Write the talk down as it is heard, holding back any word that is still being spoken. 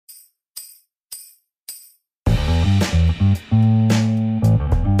All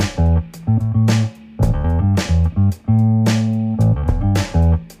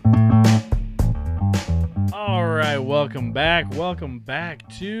right, welcome back. Welcome back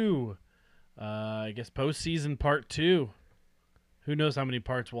to, I guess, postseason part 2. Who knows how many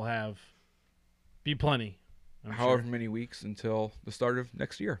parts we'll have? Be plenty. I'm However sure. many weeks until the start of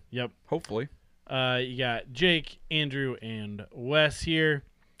next year. Yep. Hopefully. You got Jake, Andrew, and Wes here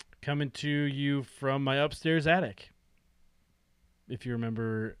coming to you from my upstairs attic. If you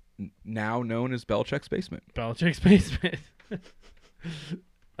remember Now known as Belichick's basement. Belichick's basement.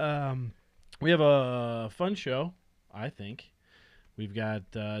 We have a fun show, I think. We've got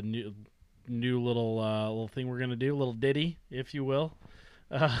new little thing we're gonna do, a little ditty, if you will.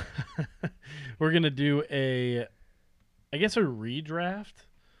 We're gonna do a redraft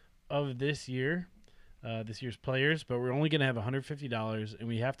of this year's players, but we're only gonna have $150, and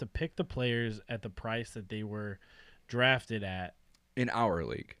we have to pick the players at the price that they were drafted at In our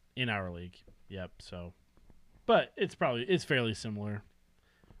league. in our league. Yep. So, but it's fairly similar,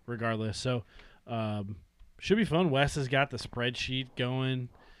 regardless. So, should be fun. Wes has got the spreadsheet going.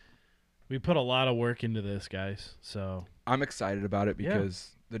 We put a lot of work into this, guys. So I'm excited about it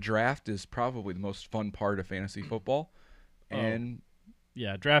because the draft is probably the most fun part of fantasy football. And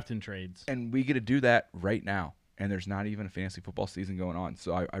yeah, draft and trades. And we get to do that right now. And there's not even a fantasy football season going on.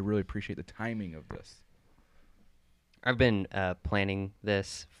 So I really appreciate the timing of this. I've been planning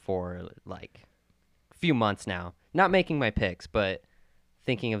this for like a few months now. Not making my picks, but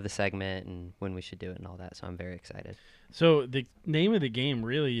thinking of the segment and when we should do it and all that. So I'm very excited. So the name of the game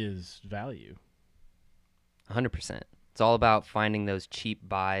really is value. 100%. It's all about finding those cheap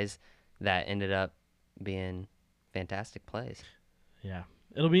buys that ended up being fantastic plays. Yeah.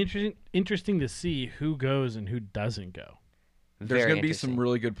 It'll be interesting to see who goes and who doesn't go. There's going to be some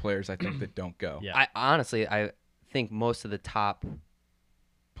really good players, I think, that don't go. Yeah. I think most of the top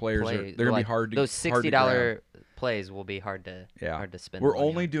players plays, they're going to be hard to those $60 grab. plays will be hard to spend. We're money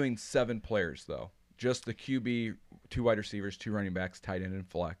only on. doing 7 players, though. Just the QB, 2 wide receivers, 2 running backs, tight end, and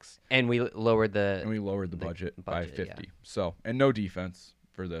flex. And we lowered the budget by 50. yeah. So, and no defense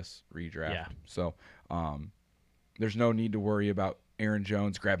for this redraft. Yeah. So, there's no need to worry about Aaron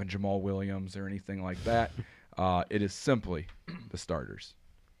Jones grabbing Jamal Williams or anything like that. It is simply the starters.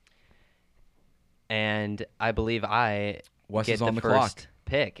 And I believe I Wes get is on the first clock.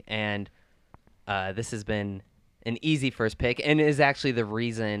 pick, and this has been an easy first pick, and is actually the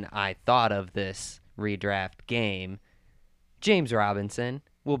reason I thought of this redraft game. James Robinson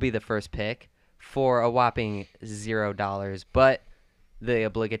will be the first pick for a whopping $0, but the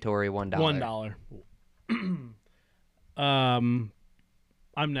obligatory $1. $1.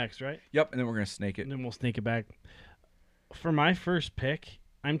 I'm next, right? Yep, and then we're going to snake it. And then we'll sneak it back. For my first pick,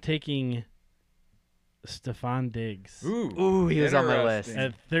 I'm taking Stephon Diggs. Ooh, he was on my list.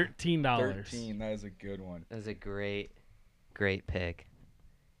 At $13. 13, that is a good one. That was a great pick.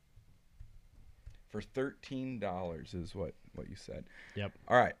 For $13 is what you said. Yep.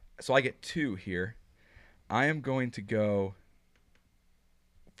 All right, so I get 2 here. I am going to go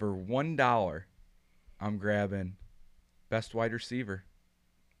for $1. I'm grabbing best wide receiver,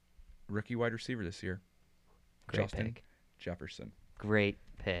 rookie wide receiver this year, Great Justin pick. Jefferson. Great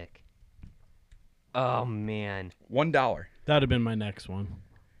pick. Oh man. $1. That would have been my next one.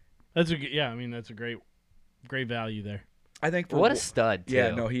 That's a great value there. I think for What a stud, too. Yeah,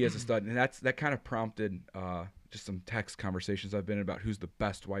 no, he is a stud, and that kind of prompted just some text conversations I've been in about who's the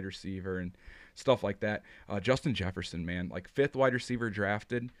best wide receiver and stuff like that. Justin Jefferson, man, like 5th wide receiver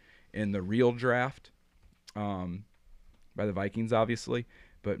drafted in the real draft, by the Vikings, obviously.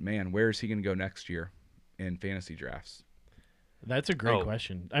 But man, where is he going to go next year in fantasy drafts? That's a great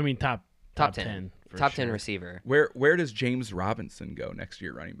question. I mean, top 10. For Top sure. 10 receiver. Where does James Robinson go next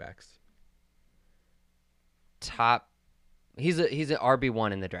year, running backs? He's an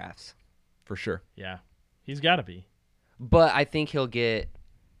RB1 in the drafts. For sure. Yeah, he's got to be. But I think he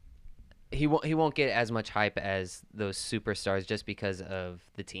won't get as much hype as those superstars just because of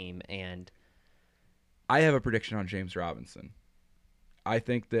the team. And I have a prediction on James Robinson. I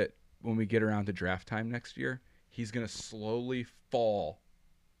think that when we get around to draft time next year, he's going to slowly fall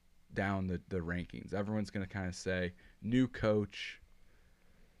down the rankings. Everyone's going to kind of say, new coach,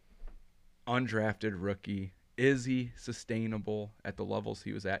 undrafted rookie. Is he sustainable at the levels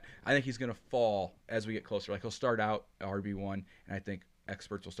he was at? I think he's going to fall as we get closer. Like, he'll start out RB1, and I think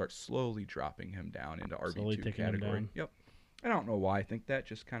experts will start slowly dropping him down into RB2 category. Yep. I don't know why I think that.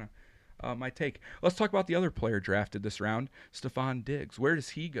 Just kind of my take. Let's talk about the other player drafted this round, Stephon Diggs. Where does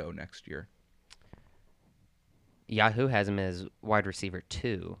he go next year? Yahoo has him as wide receiver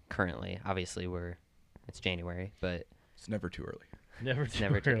 2 currently. Obviously, it's January, but It's never too early. Never It's too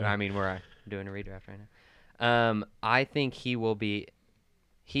never too. early. I mean, we're doing a redraft right now. I think he will be.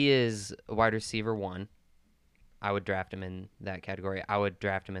 He is a wide receiver 1. I would draft him in that category. I would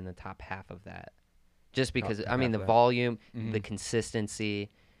draft him in the top half of that, just because Top I mean half the of that. volume, Mhm. the consistency.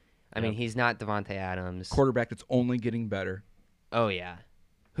 I mean, Yep. he's not Devontae Adams. Quarterback that's only getting better. Oh yeah,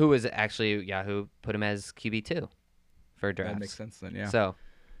 who was actually Yahoo put him as QB2 for drafts. That makes sense then, yeah. So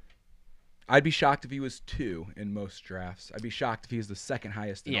I'd be shocked if he was 2 in most drafts. I'd be shocked if he was the second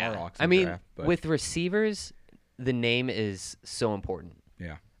highest in our auction I mean, draft. But with receivers, the name is so important.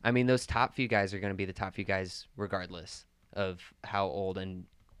 yeah. I mean, those top few guys are going to be the top few guys regardless of how old and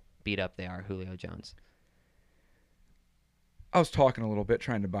beat up they are. Julio Jones. I was talking a little bit,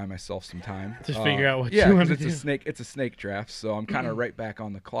 trying to buy myself some time. Just figure out what yeah, you want 'cause to it's do. a snake. It's a snake draft, so I'm kind of right back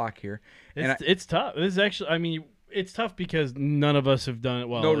on the clock here. And It's tough. This is actually, I mean, it's tough because none of us have done it.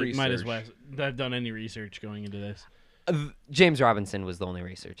 Well, No it might as well research. have done any research going into this. James Robinson was the only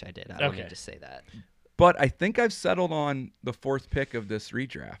research I did. I don't Okay. need to say that. But I think I've settled on the 4th pick of this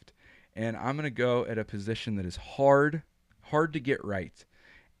redraft, and I'm gonna go at a position that is hard to get right,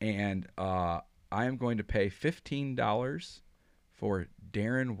 and I am going to pay $15 for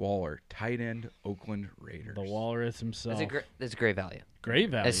Darren Waller, tight end, Oakland Raiders. The Walrus himself. That's a great value, Great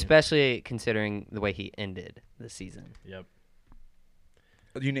value. especially considering the way he ended the season. Yep.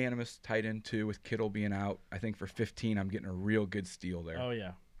 Unanimous tight end 2 with Kittle being out. I think for 15, I'm getting a real good steal there. Oh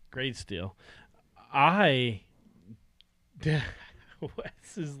yeah, great steal. Wes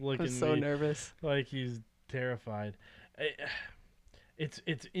is looking I'm so me nervous. like he's terrified. It's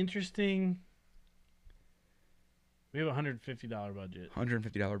interesting. We have a $150 budget.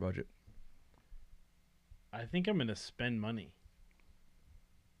 $150 budget. I think I'm gonna spend money.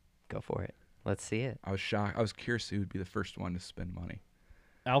 Go for it. Let's see it. I was shocked. I was curious who would be the first one to spend money.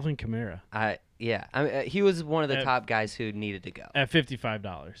 Alvin Kamara I mean, he was one of the At- top guys who needed to go. at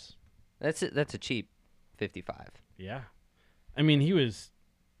 $55. That's a cheap 55. Yeah, I mean he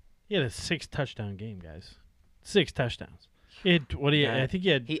had a 6 touchdown game, guys. 6 touchdowans. He had, what do you? Yeah. I think he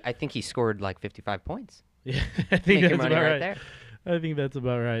had. I think he scored like 55 points. Yeah, I think Make your that's money about right right. there. I think that's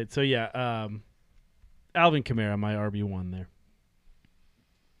about right. So yeah, Alvin Kamara, my RB1 there.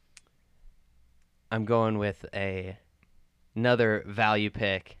 I'm going with another value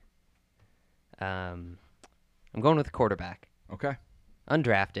pick. I'm going with a quarterback. Okay.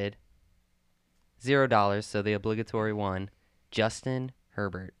 Undrafted. $0, so the obligatory one. Justin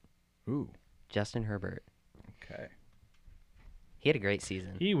Herbert. Ooh. Justin Herbert. Okay. He had a great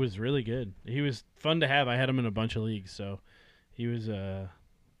season. He was really good. He was fun to have. I had him in a bunch of leagues, so he was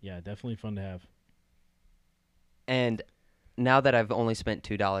definitely fun to have. And now that I've only spent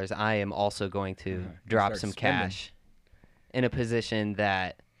 $2, I am also going to You drop start some spending. cash in a position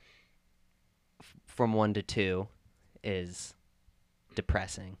that from 1 to 2 is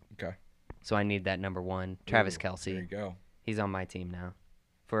depressing. Okay. So I need that number 1, Travis Ooh, Kelce. There you go. He's on my team now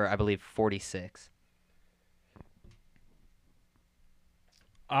for, I believe, 46.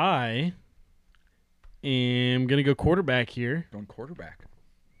 I am gonna go quarterback here. Going quarterback.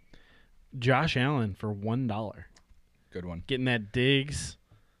 Josh Allen for $1. Good one. Getting that Diggs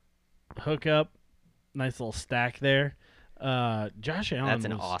hookup, nice little stack there. Josh Allen. That's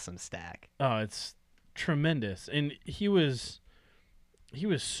an was, awesome stack. Oh, it's tremendous, and he was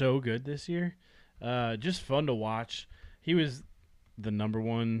so good this year. Just fun to watch. He was the number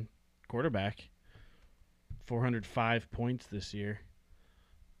 1 quarterback. 405 points this year.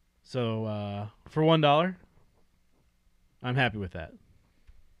 So for $1, I'm happy with that.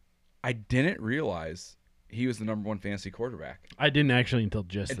 I didn't realize he was the number 1 fantasy quarterback I didn't actually until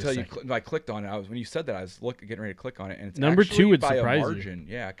just until this you. second. I clicked on it. When you said that, I was getting ready to click on it, and it's Number actually 2 would by surprise a you. margin.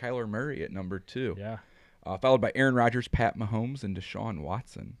 Yeah, Kyler Murray at number 2, Yeah, followed by Aaron Rodgers, Pat Mahomes, and Deshaun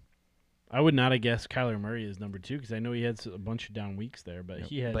Watson. I would not have guessed Kyler Murray is number 2 because I know he had a bunch of down weeks there, but Yep.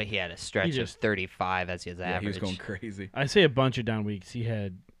 he had. But he had a stretch just- of 35 as his Yeah, average. he was going crazy. I say a bunch of down weeks. He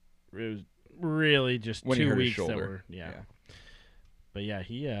had. It was really just When he 2 hurt his weeks that shoulder. were. Yeah. But yeah,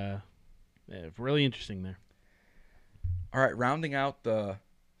 he really interesting there. All right, rounding out the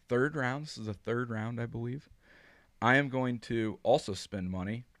 3rd round. This is the 3rd round, I believe. I am going to also spend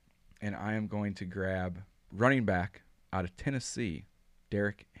money, and I am going to grab running back out of Tennessee,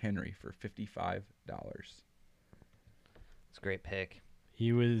 Derrick Henry, for $55. It's a great pick.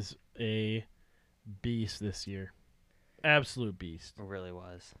 He was a beast this year. Absolute beast. It really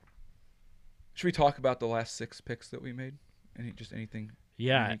was. Should we talk about the last 6 picks that we made? Anything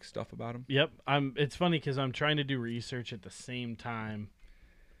Yeah. unique stuff about them? Yep. It's funny because I'm trying to do research at the same time,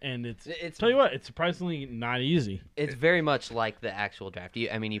 and It's tell you what, it's surprisingly not easy. It's very much like the actual draft. You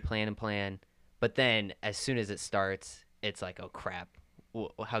plan and plan, but then as soon as it starts, it's like, oh crap,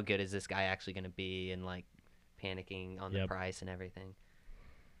 how good is this guy actually going to be, and like panicking on the Yep. price and everything.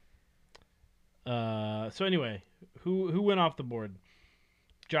 So anyway, who went off the board?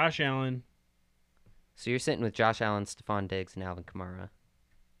 Josh Allen. So you're sitting with Josh Allen, Stephon Diggs, and Alvin Kamara.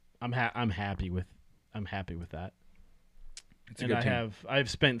 I'm happy with that. It's a And good team. I've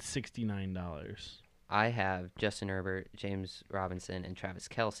spent $69. I have Justin Herbert, James Robinson, and Travis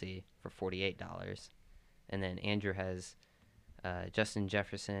Kelce for $48. And then Andrew has Justin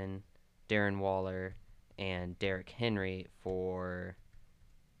Jefferson, Darren Waller, and Derrick Henry for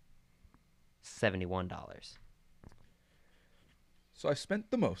 $71. So I spent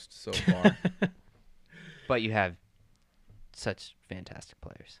the most so far. But you have such fantastic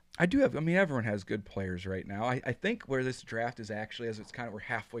players. I do have. I mean, everyone has good players right now. I think where this draft is actually, as it's kind of we're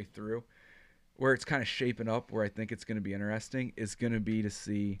halfway through, where it's kind of shaping up, where I think it's going to be interesting, is going to be to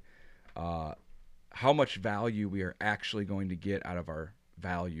see how much value we are actually going to get out of our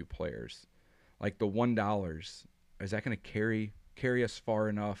value players. Like the $1, is that going to carry us far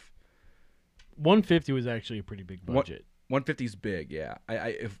enough? 150 was actually a pretty big What- budget. 150 is big, yeah.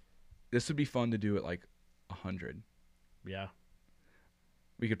 If this would be fun to do at like 100. Yeah.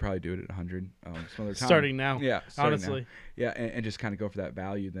 We could probably do it at 100 some other time. Starting now. Yeah, starting now. Honestly. Yeah, and just kind of go for that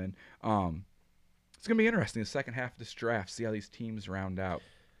value then. It's going to be interesting the second half of this draft, see how these teams round out.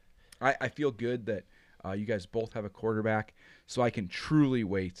 I feel good that you guys both have a quarterback, so I can truly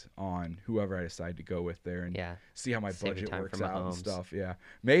wait on whoever I decide to go with there and Yeah. see how my Save your budget time works for out and Mahomes. stuff. Yeah,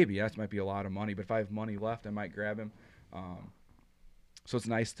 maybe. That might be a lot of money, but if I have money left, I might grab him. So it's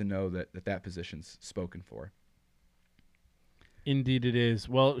nice to know that position's spoken for. Indeed it is.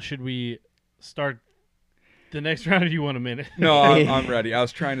 Well, should we start the next round, or do you want a minute? No, I'm ready. I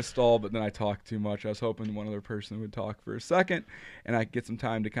was trying to stall, but then I talked too much. I was hoping one other person would talk for a second, and I get some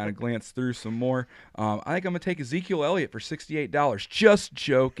time to kind of glance through some more. I think I'm going to take Ezekiel Elliott for $68. Just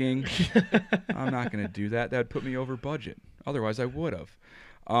joking. I'm not going to do that. That would put me over budget. Otherwise, I would have.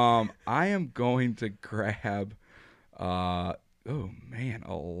 I am going to grab oh, man,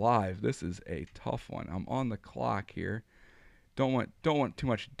 alive. This is a tough one. I'm on the clock here. Don't want too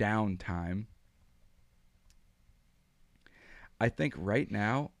much downtime. I think right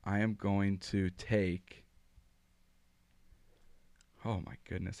now I am going to take. Oh my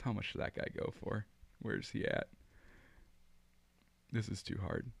goodness, how much did that guy go for? Where's he at? This is too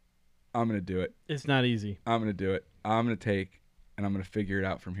hard. I'm going to do it. It's not easy. I'm going to do it. I'm going to take, and I'm going to figure it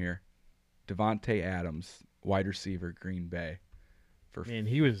out from here. Devontae Adams, wide receiver, Green Bay, for Man,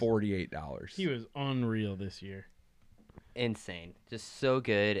 he was $48. He was unreal this year. Insane. Just so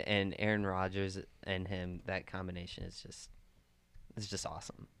good. And Aaron Rodgers and him, that combination is just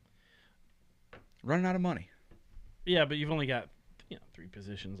awesome. Running out of money. Yeah, but you've only got 3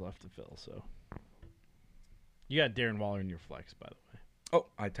 positions left to fill, so you got Darren Waller in your flex, by the way. Oh,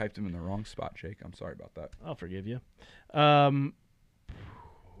 I typed him in the wrong spot, Jake. I'm sorry about that. I'll forgive you.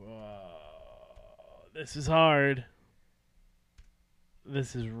 This is hard.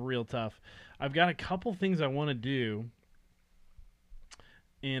 This is real tough. I've got a couple things I want to do,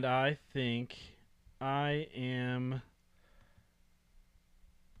 and I think I'm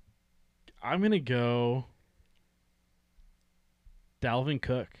going to go Dalvin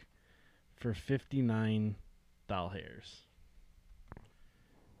Cook for $59.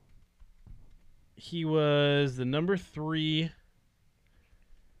 He was the number 3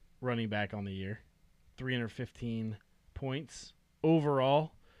 running back on the year, 315 points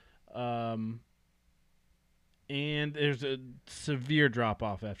overall. And there's a severe drop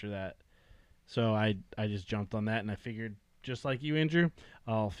off after that. So I just jumped on that, and I figured, just like you, Andrew,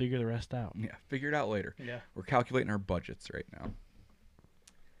 I'll figure the rest out. Yeah, figure it out later. Yeah. We're calculating our budgets right now.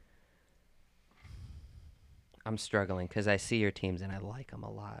 I'm struggling because I see your teams and I like them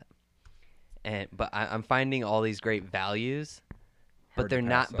a lot, but I'm finding all these great values, but Hard to they're pass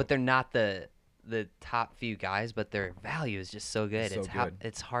not. up. But they're not the top few guys. But their value is just so good. So good.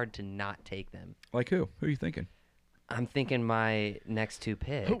 It's hard to not take them. Like who? Who are you thinking? I'm thinking my next 2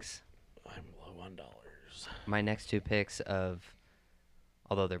 picks. I'm low on dollars. My next 2 picks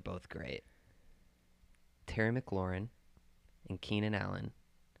although they're both great, Terry McLaurin and Keenan Allen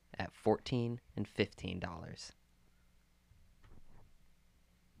at $14 and $15.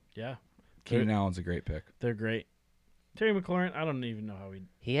 Yeah, Keenan Allen's a great pick. they're great. Terry McLaurin, I don't even know how he.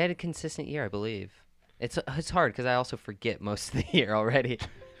 He had a consistent year, I believe. It's hard because I also forget most of the year already.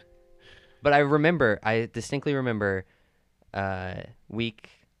 But I distinctly remember week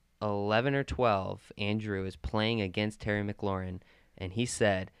 11 or 12, Andrew is playing against Terry McLaurin, and he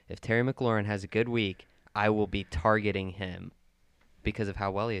said, if Terry McLaurin has a good week, I will be targeting him because of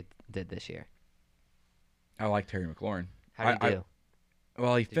how well he did this year. I like Terry McLaurin. How do you do?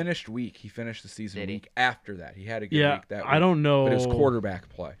 Well, he finished weak. He finished the season Did he? week after that. He had a good Yeah, week that week. I don't know. But it was quarterback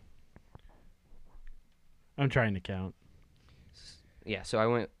play. I'm trying to count. Yeah, so I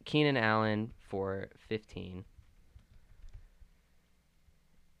went Keenan Allen for 15.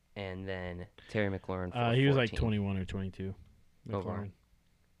 And then Terry McLaurin for He was 14 like 21 or 22. overall. McLaurin.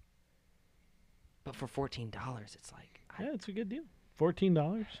 But for $14, it's like Yeah, it's a good deal.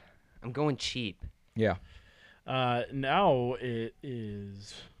 $14. I'm going cheap. Yeah. Now it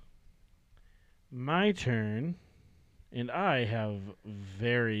is my turn, and I have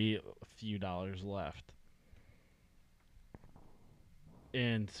very few dollars left.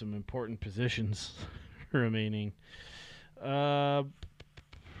 And some important positions remaining. 'Cause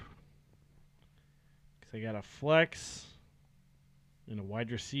I got a flex and a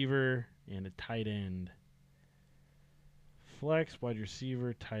wide receiver and a tight end. Flex, wide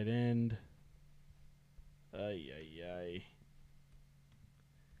receiver, tight end. Ay.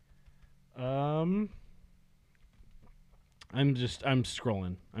 I'm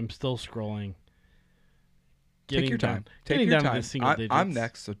scrolling. I'm still scrolling. Take your time. Getting Take your down to time. the single digits. I'm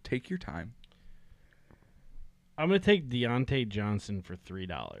next, so take your time. I'm gonna take Deontay Johnson for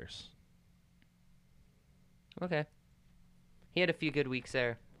 $3. Okay. He had a few good weeks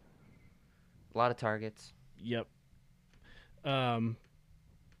there. A lot of targets. Yep. A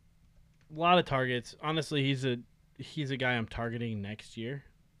lot of targets. Honestly, he's a guy I'm targeting next year.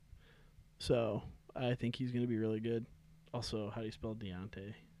 So I think he's gonna be really good. Also, how do you spell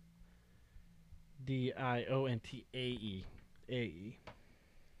Deontay? Diontae. A-E.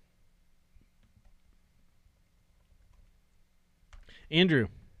 Andrew,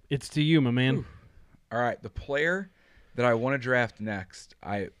 it's to you, my man. Ooh. All right, the player that I want to draft next,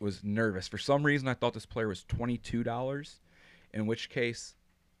 I was nervous. For some reason, I thought this player was $22, in which case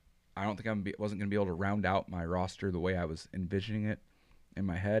I don't think wasn't going to be able to round out my roster the way I was envisioning it in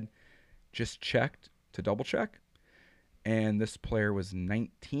my head. Just checked to double check, and this player was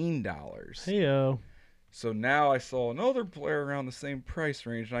 $19. Heyo. So now I saw another player around the same price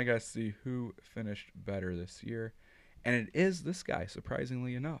range, and I got to see who finished better this year. And it is this guy,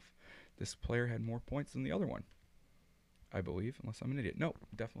 surprisingly enough. This player had more points than the other one, I believe, unless I'm an idiot. No,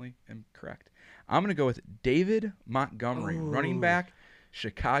 definitely am correct. I'm going to go with David Montgomery, running back,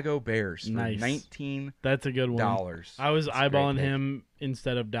 Chicago Bears, for Nice. $19. That's a good one. I was That's a great eyeballing pick. him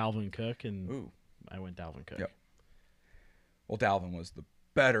instead of Dalvin Cook, and Ooh. I went Dalvin Cook. Yep. Well, Dalvin was the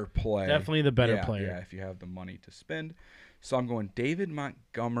better play. Definitely the better Yeah, player. Yeah, if you have the money to spend. So I'm going David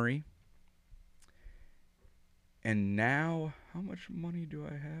Montgomery. And now, how much money do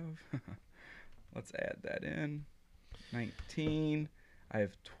I have? Let's add that in. 19. I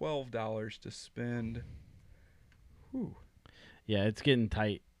have $12 to spend. Whew. Yeah, it's getting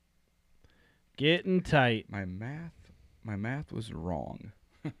tight. Getting tight. My math was wrong.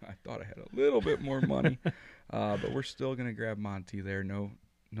 I thought I had a little bit more money, but we're still gonna grab Monty there. No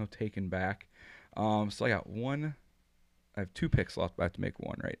taking back. So I got one. I have 2 picks left, but I have to make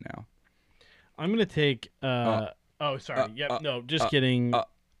one right now. I'm gonna take. Oh, sorry. Yep. No, just kidding.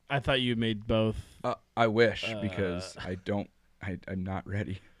 I thought you made both. I wish, because I'm not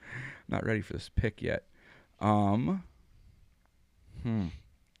ready. Not ready for this pick yet. $12.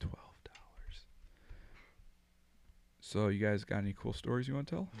 So you guys got any cool stories you want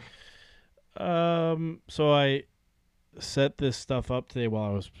to tell? So I set this stuff up today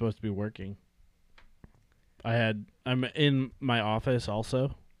while I was supposed to be working. I'm in my office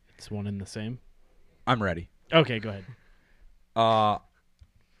also. It's one and the same. I'm ready. Okay, go ahead.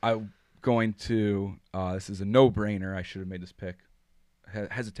 I'm going to. This is a no-brainer. I should have made this pick.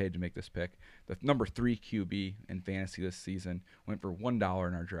 Hesitated to make this pick. The number 3 QB in fantasy this season went for $1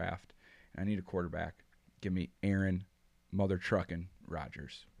 in our draft. And I need a quarterback. Give me Aaron Mother Truckin'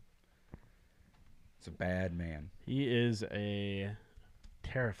 Rodgers. It's a bad man. He is a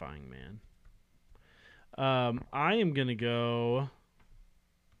terrifying man. I am gonna go.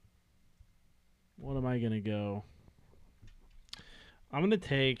 What am I gonna go? I'm gonna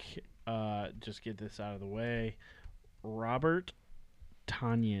take. Just get this out of the way. Robert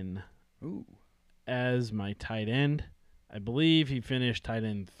Tonyan Ooh. as my tight end. I believe he finished tight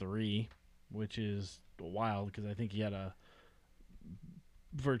end 3, which is wild because I think he had a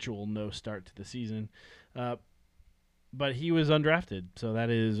virtual no start to the season. But he was undrafted, so that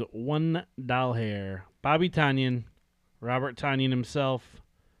is $1 hair. Bobby Tonyan, Robert Tonyan himself,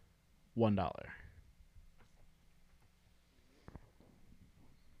 $1.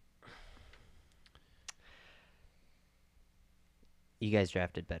 You guys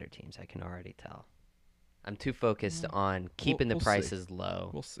drafted better teams, I can already tell. I'm too focused on keeping we'll the see. prices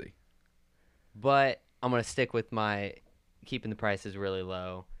low. We'll see. But I'm gonna stick with my keeping the prices really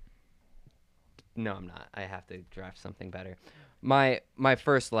low. No, I'm not. I have to draft something better. My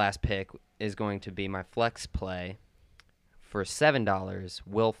last pick is going to be my flex play for $7.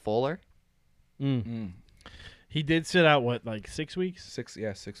 Will Fuller. He did sit out what, like 6 weeks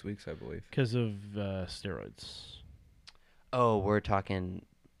 6 weeks, I believe. because of steroids. Oh, we're talking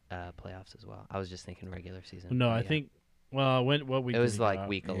playoffs as well. I was just thinking regular season. No, But I yeah. think. Well, what week? it did was he go like out?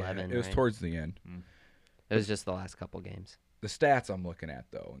 week 11. It was right? towards the end. It was just the last couple games. The stats I'm looking at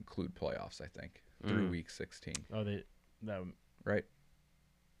though include playoffs. I think through Mm. week 16, Oh, right?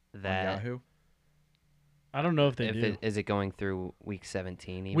 On That Yahoo. I don't know if they do. is it going through week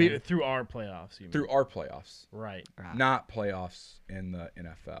 17 even? We through our playoffs. You mean. Through our playoffs, Right. Ah. not playoffs in the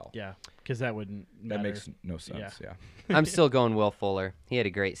NFL. Yeah, because that wouldn't. That matter. makes no sense. Yeah. I'm still going Will Fuller. He had a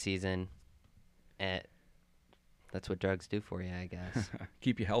great season. That's what drugs do for you, I guess.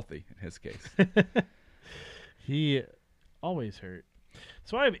 Keep you healthy in his case. He always hurt.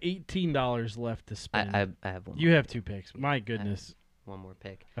 So I have $18 left to spend. I have one. You more have 2 picks. My goodness, one more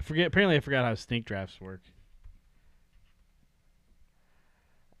pick. I forget. Apparently, I forgot how snake drafts work.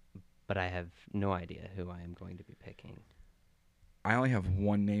 But I have no idea who I am going to be picking. I only have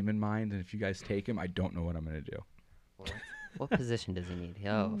one name in mind, and if you guys take him, I don't know what I'm going to do. What position does he need?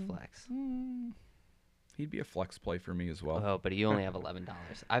 Oh, flex. He'd be a flex play for me as well. Oh, but you only have $11.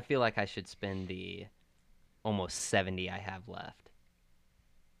 I feel like I should spend the almost 70 I have left.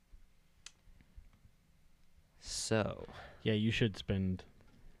 So Yeah, you should spend.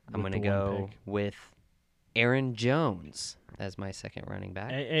 I'm with going to the one go pick. with Aaron Jones as my second running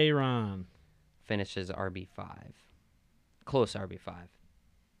back. Aaron. Finishes RB5. Close RB5.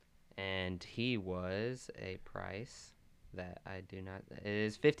 And he was a price that I do not. It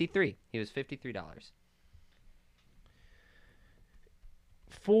is 53. He was $53.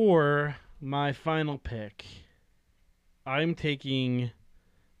 For my final pick, I'm taking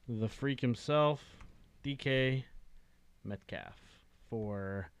the freak himself, DK Metcalf,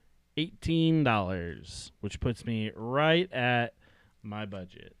 for $18, which puts me right at my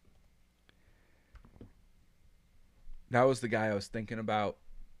budget. That was the guy I was thinking about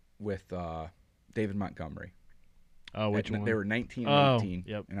with David Montgomery. Oh, which one? They were 19 Oh, 18,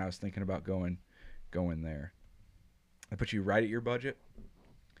 yep. and I was thinking about going there. I put you right at your budget,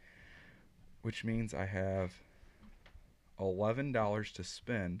 which means I have $11 to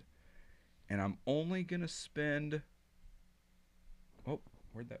spend, and I'm only going to spend... Oh,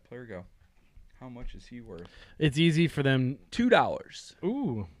 where'd that player go? How much is he worth? It's easy for them. $2.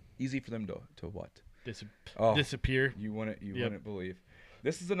 Ooh, Easy for them to what? Oh, disappear. you wouldn't Yep. wouldn't believe.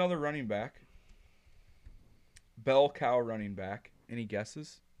 This is another running back. Bell cow running back. Any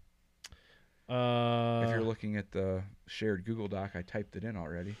guesses? If you're looking at the shared Google Doc, I typed it in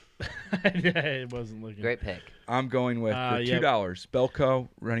already. It wasn't looking Great pick. I'm going with for Yep. $2. Bell cow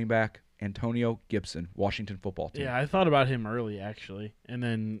running back Antonio Gibson, Washington football team. Yeah, I thought about him early actually, and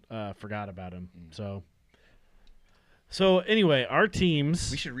then forgot about him. So anyway, our teams.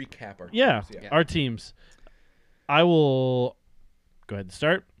 We should recap our Yeah, teams. our teams. I will go ahead and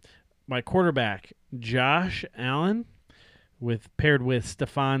start. My quarterback, Josh Allen, paired with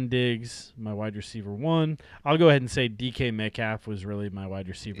Stephon Diggs, my wide receiver 1. I'll go ahead and say DK Metcalf was really my wide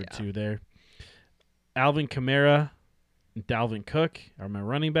receiver 2 there. Alvin Kamara and Dalvin Cook are my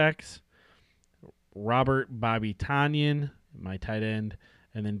running backs. Robert Bobby Tonyan, my tight end,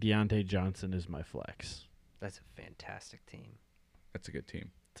 and then Deontay Johnson is my flex. That's a fantastic team. That's a good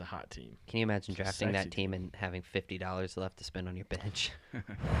team. It's a hot team. Can you imagine drafting Sexy that team and having $50 left to spend on your bench?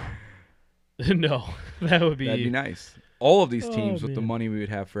 No, that would be That'd be nice. All of these teams with the man. money we would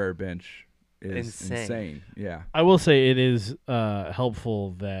have for our bench is Insane. insane. Yeah. I will say it is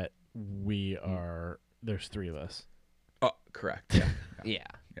helpful that we are. There's 3 of us. Oh, correct. Yeah. Yeah.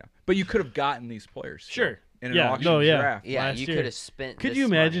 Yeah. But you could have gotten these players. still Sure. In an Yeah, auction no, yeah. draft. Yeah, Last you year. could have spent. Could this you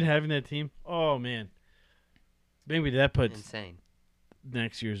imagine money. having that team? Oh man, maybe that puts Insane.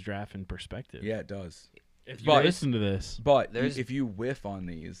 next year's draft in perspective. Yeah, it does. If you But- listen to this, But There's- if you whiff on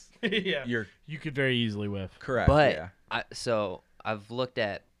these, yeah, you're you could very easily whiff. correct. But yeah. so I've looked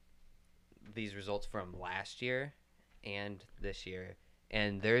at these results from last year and this year,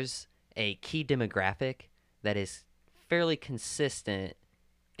 and there's a key demographic that is fairly consistent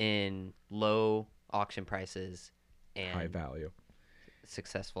in low auction prices High and value.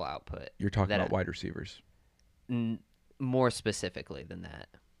 successful output. You're talking that about wide receivers. More specifically than that.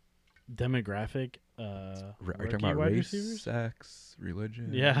 Demographic. Are you rookie talking about wide race, receivers? sex,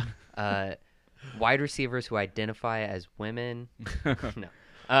 religion? Yeah. Wide recievers who identify as women. No.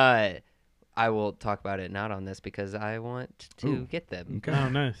 I will talk about it not on this because I want to Ooh. get them. Okay. Oh,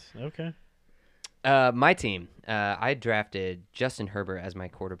 nice. Okay. My team, I drafted Justin Herbert as my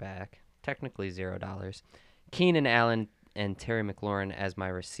quarterback, technically $0. Keenan Allen and Terry McLaurin as my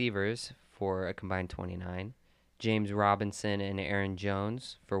receivers for a combined $29. James Robinson and Aaron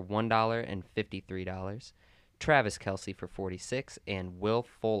Jones for $1 and $53. Travis Kelce for $46, and Will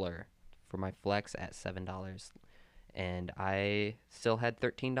Fuller for my flex at $7. And I still had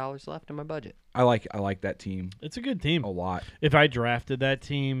 $13 left in my budget. I like that team It's a good team. a lot. If I drafted that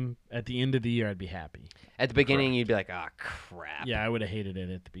team at the end of the year, I'd be happy. At the beginning, you'd be like, "Ah, crap." Yeah, I would have hated it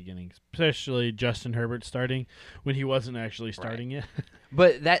at the beginning, especially Justin Herbert starting when he wasn't actually starting it.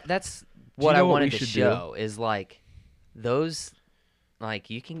 But that's what you I know what wanted we to should do? show is like those, like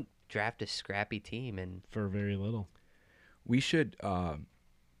you can draft a scrappy team and For very little. We should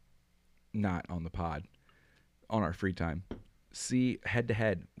not on the pod, on our free time, see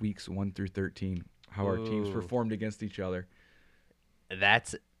head-to-head weeks 1 through 13 how our teams Ooh. performed against each other,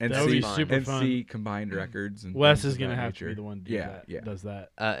 that's and That would see be super and fun. see combined records. And Wes things is of gonna that have to be nature. the one. To Yeah, yeah. does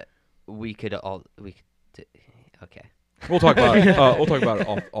that. we could all we could, okay. We'll talk about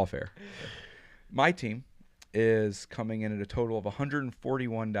it off air. My team is coming in at a total of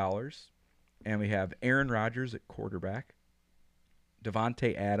 $141, and we have Aaron Rodgers at quarterback,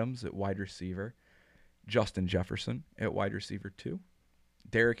 Devontae Adams at wide receiver, Justin Jefferson at wide receiver 2,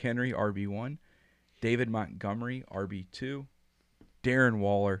 Derrick Henry RB1, David Montgomery RB2, Darren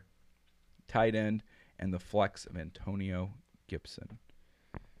Waller tight end, and the flex of Antonio Gibson.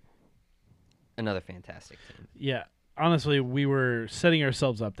 Another fantastic team. Yeah, honestly, we were setting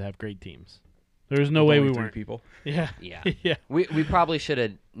ourselves up to have great teams. There's no way Only we three weren't. people. Yeah, Yeah. yeah, We probably should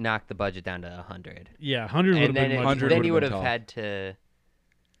have knocked the budget down to 100. yeah. 100 would have And then been much 100 more. then you would would've have been had to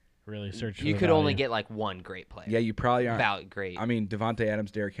Really search. For you the could only value. get like one great player. Yeah, you probably aren't. Great. I mean, Devontae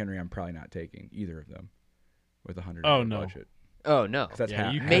Adams, Derrick Henry, I'm probably not taking either of them with a $100 Oh, no. budget. Oh no. 'Cause that's Yeah,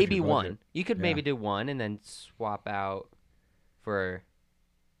 half, you half Maybe your one. budget. You could Yeah. maybe do one and then swap out for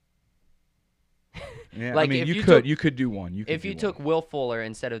Yeah, Like, I mean, if you you could took- you could do one. You could if you do took one. Will Fuller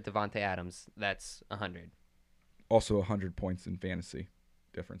instead of Devontae Adams, that's 100. Also 100 points in fantasy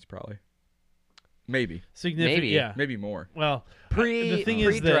difference probably. Maybe significant. Maybe. Yeah. maybe more. Well, Pre the thing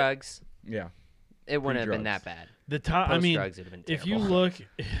is that drugs, Yeah. it wouldn't have been Pre-drugs. that bad. the top. I Post mean, drugs would have been if terrible. you look,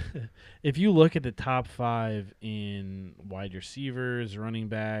 if you look at the top 5 in wide receivers, running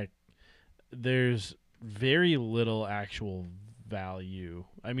back, there's very little actual value.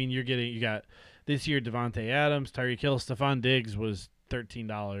 I mean, you got this year Devontae Adams, Tyreek Hill, Stephon Diggs was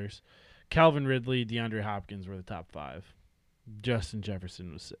 $13. Calvin Ridley, DeAndre Hopkins were the top 5. Justin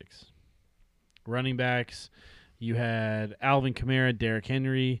Jefferson was 6. Running backs, you had Alvin Kamara, Derrick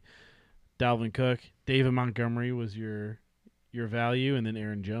Henry, Dalvin Cook, David Montgomery was your value, and then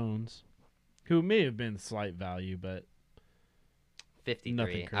Aaron Jones, who may have been slight value, but 53.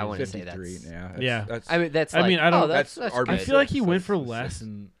 Nothing I wouldn't say 53. that's. Yeah. Yeah. That's, I mean, that's. I Like, mean, I don't- Oh, that's that's good. I RB6. feel like he went for That's less six.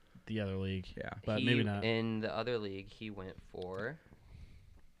 in the other league. yeah. But He- maybe not. In the other league, he went for.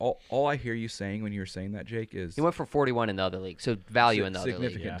 All I hear you saying when you were saying that, Jake, is He went for 41 in the other league, so value in the other league.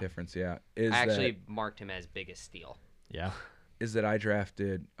 significant yeah. difference. Yeah. Is I actually marked him as biggest steal. Yeah. that I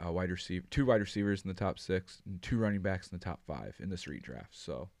drafted a two wide receivers in the top 6 and 2 running backs in the top 5 in this redraft.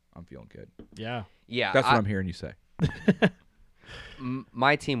 So I'm feeling good. Yeah. Yeah, That's what I'm hearing you say.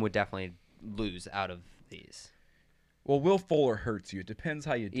 my team would definitely lose out of these. Well, Will Fuller hurts you. It depends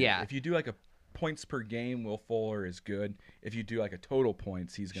how you do. Yeah. It. If you do like a points per game, Will Fuller is good. If you do like a total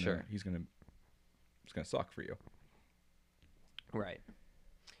points, it's gonna suck for you. Right.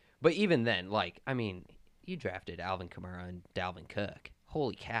 But even then, like, I mean, you drafted Alvin Kamara and Dalvin Cook.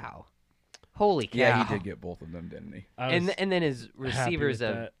 Holy cow. Holy cow. Yeah, he did get both of them, didn't he? I was And then his happy receivers with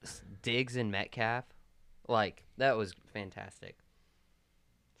of that. Diggs and Metcalf, like, that was fantastic.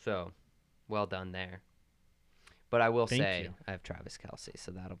 So, well done there. But I will Thank say, you. I have Travis Kelce,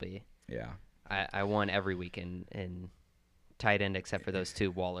 so that'll be. Yeah. I won every week in tight end except for those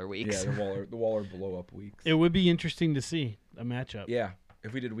 2 Waller weeks. Yeah, the Waller blow up weeks. It would be interesting to see a matchup. Yeah,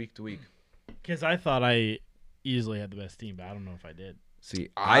 if we did week to week. Because I thought I easily had the best team, but I don't know if I did. See,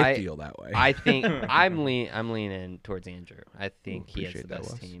 I- I feel that way. I think I'm leaning towards Andrew. I think he has the appreciate that,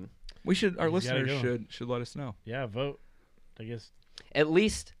 best Wes. team. we should. Our He's gotta listeners go. should let us know. Yeah, vote. I guess. At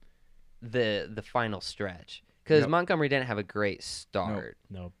least the final stretch, because Yep. Montgomery didn't have a great start.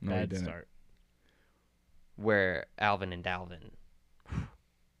 No, No, he bad didn't. start. Where Alvin and Dalvin,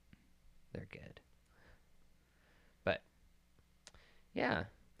 they're good. But yeah,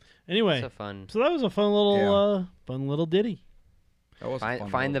 Anyway, so fun. so that was a fun little ditty. That was a Find- fun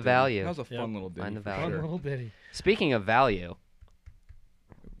find little the ditty. value. That was a fun Yep. little ditty. Find the for value. Fun sure. little ditty. Speaking of value,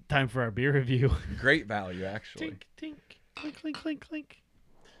 Time for our beer review. Great value, actually. Tink, tink, clink, clink, clink, clink.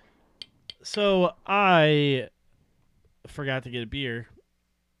 So I forgot to get a beer,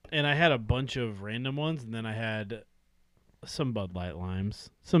 and I had a bunch of random ones, and then I had some Bud Light limes,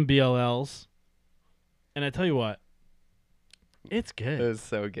 some BLLs, and I tell you what, it's good. It was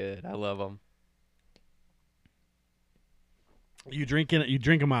so good. I love them. You drink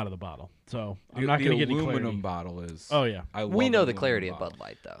them out of the bottle. So I'm not going to get any The clarity. aluminum bottle is. Oh yeah. I love We know the aluminum clarity of bottle. Bud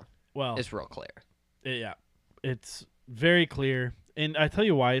Light, though. Well, It's real clear. yeah, it's very clear, and I tell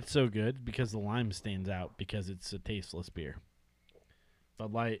you why it's so good, because the lime stands out because it's a tasteless beer.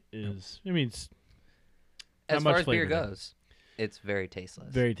 Bud Light is, I mean, it's not As much far as beer flavor there. goes, it's very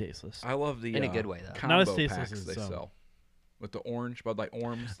tasteless. very tasteless. I love the In a good way, though. combo Not as tasteless packs as they some. sell with the orange Bud Light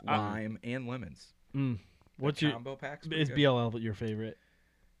orange, lime, and lemons. Mm. The What's your combo packs? pretty is good. BLL your favorite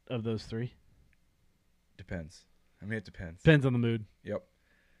of those three? Depends. I mean, it depends. Depends on the mood. Yep.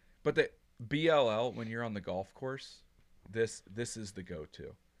 But the BLL, when you're on the golf course, this is the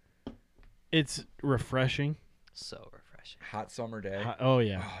go-to. It's refreshing. So refreshing. Hot summer day. Oh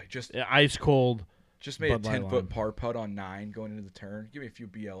yeah, Oh, just ice cold. made Bud a Light 10-foot lime. par putt on 9 going into the turn. Give me a few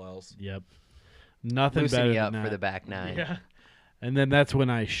BLLs. Yep. Nothing Loosen better you up than for that. the back nine. Yeah. And then that's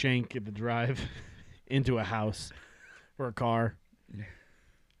when I shank the drive into a house or a car. Yeah.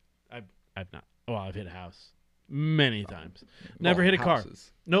 I've not. Well, I've hit a house many times. Never Well, hit a car.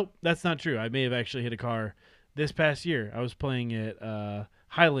 houses. Nope, that's not true. I may have actually hit a car this past year. I was playing at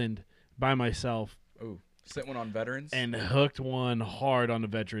Highland by myself Oh, sent one on veterans. and hooked one hard on the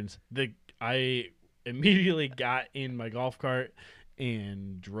veterans. I immediately got in my golf cart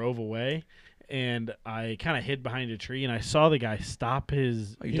and drove away. And I kind of hid behind a tree, and I saw the guy stop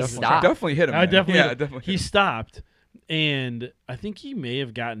his. Oh, you his definitely, stopped. definitely hit him. I man. definitely yeah, hit him. definitely. He hit him. stopped, and I think he may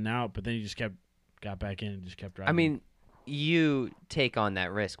have gotten out, but then he just got back in and just kept driving. I mean, you take on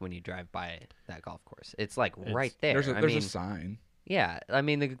that risk when you drive by that golf course. It's like right there. There's I a mean, sign. yeah. I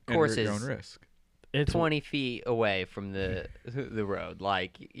mean, the Enter course at your is own risk. it's 20 feet away from the road.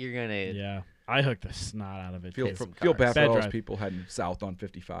 Like you're gonna. Yeah, I hooked the snot out of it. Feel, too. some feel cars. bad for Bad all those drive. people heading south on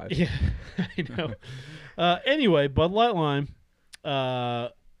 55. Yeah, I know. Anyway, Bud Light Lime.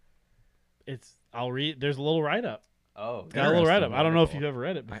 I'll read. There's a little write up. Oh, Got a little write up. Interesting. I don't know if Wonderful. you've ever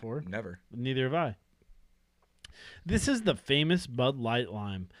read it before. Never. Neither have I. This is the famous Bud Light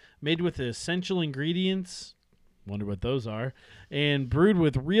Lime, made with the essential ingredients. Wonder what those are, and brewed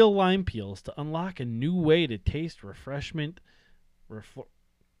with real lime peels to unlock a new way to taste refreshment.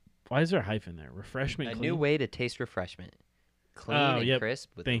 Why is there a hyphen there? Refreshment. a clean? new way to taste refreshment. Clean Oh, and yep. crisp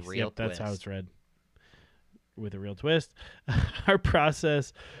with Thanks. a real Yep, that's twist. how it's read. With a real twist. Our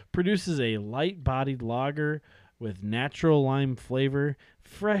process produces a light-bodied lager with natural lime flavor,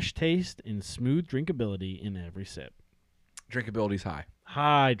 fresh taste, and smooth drinkability in every sip. Drinkability's high.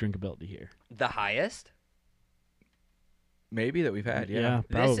 High drinkability here. The highest? Maybe that we've had. Yeah.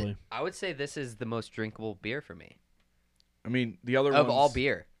 Probably. I would say this is the most drinkable beer for me I mean, the other of ones, all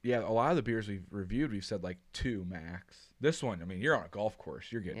beer. Yeah, a lot of the beers we've reviewed, we've said like 2 max. This one, I mean, you're on a golf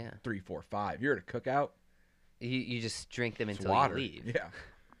course. You're getting Yeah. 3, 4, 5. You're at a cookout. You just drink them It's until water. you leave. Yeah.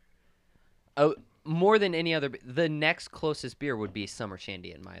 Oh, more than any other, the next closest beer would be Summer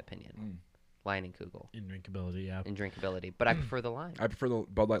Shandy, in my opinion. Lion and Kugel In drinkability, yeah. in drinkability, but I prefer the lime. I prefer the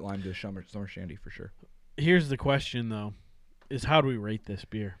Bud Light Lime to Summer Shandy for sure. Here's the question, though, is how do we rate this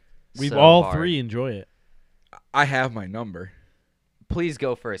beer? We've So all hard. three enjoy it. I have my number. Please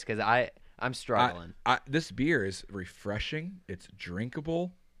go first, because I'm struggling. This beer is refreshing. It's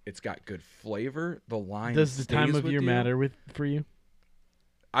drinkable. It's got good flavor. The lime Does the time stays of with year you. matter for you?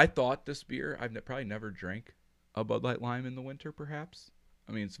 I thought this beer, probably never drank a Bud Light Lime in the winter, perhaps.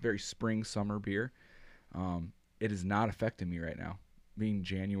 I mean, it's a very spring, summer beer. It is not affecting me right now. Being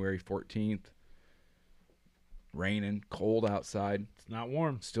January 14th, raining, cold outside, It's not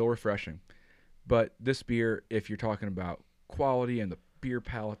warm. still refreshing. But this beer, if you're talking about quality and the beer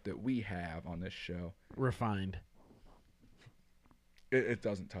palate that we have on this show, Refined. it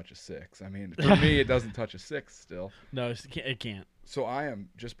doesn't touch a 6. I mean, for me, it doesn't touch a 6 still. No, it can't. So I am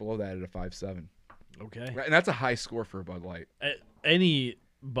just below that at a 5.7. Okay. And that's a high score for a Bud Light. Any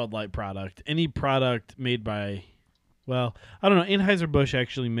Bud Light product, any product made by, well, I don't know. Anheuser-Busch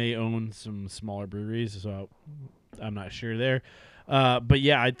actually may own some smaller breweries, so I'm not sure there. But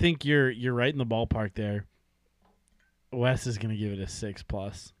yeah, I think you're right in the ballpark there. Wes is gonna give it a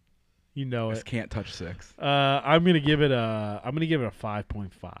 6+. You know This it. can't touch 6. I'm gonna give it a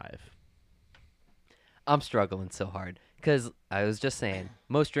 5.5. I'm struggling so hard because I was just saying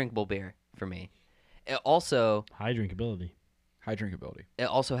most drinkable beer for me. It also High drinkability. High drinkability.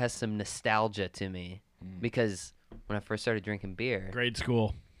 has some nostalgia to me because when I first started drinking beer, Grade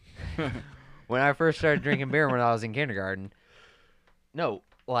school. when I first started drinking beer when I was in kindergarten, no,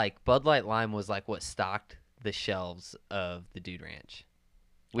 like Bud Light Lime was like what stocked the shelves of the Dude Ranch.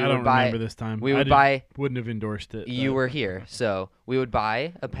 I don't remember this time. We I would buy. wouldn't have endorsed it. You but were here, so we would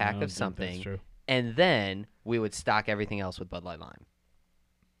buy a I pack don't of think something, That's true. and then we would stock everything else with Bud Light Lime.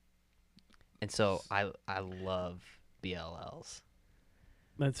 And so I love BLLs.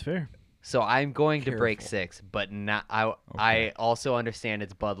 That's fair. So I'm going to break Careful. 6, but not. I also understand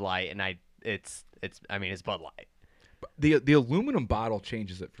it's Bud Light, and it's Bud Light. The aluminum bottle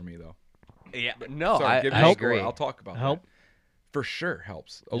changes it for me though. Yeah, no, Sorry, give me I a score. agree. I'll talk about Help. that. For sure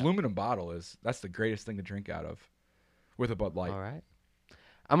helps. Aluminum bottle that's the greatest thing to drink out of with a Bud Light. All right,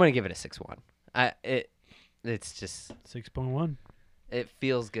 I'm gonna give it a 6-1. It's just 6.1. it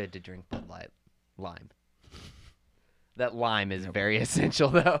feels good to drink Bud Light Lime. That lime is very essential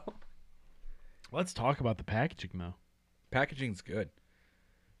though. Let's talk about the packaging though. Packaging's good.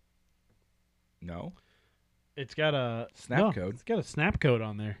 No? It's got a Snap code. It's got a snap code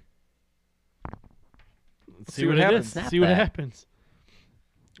on there. Let's see see what what it happens. is. Snap See what that. happens.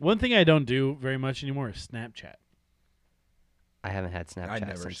 One thing I don't do very much anymore is Snapchat. I haven't had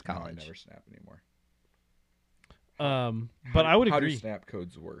Snapchat since I college. never snap anymore. But I would How agree. do snap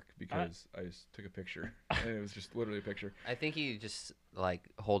codes work? Because I just took a picture and it was just literally a picture. I think you just like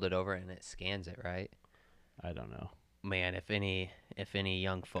hold it over and it scans it, right? I don't know. Man, if any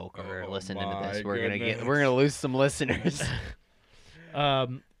young folk are Oh listening to this, my we're goodness. gonna lose some listeners.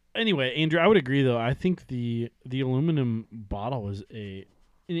 Anyway, Andrew, I would agree though. I think the aluminum bottle was an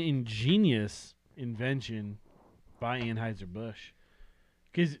ingenious invention by Anheuser-Busch,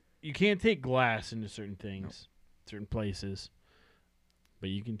 because you can't take glass into certain things, certain places, but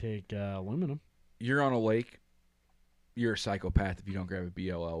you can take aluminum. You're on a lake. You're a psychopath if you don't grab a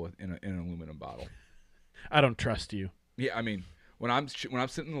BLL in an aluminum bottle. I don't trust you. Yeah, I mean, when I'm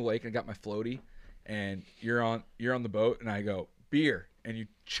sitting in the lake and I got my floaty, and you're on the boat, and I go beer, and you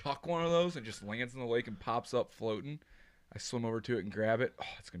chuck one of those and just lands in the lake and pops up floating. I swim over to it and grab it. Oh,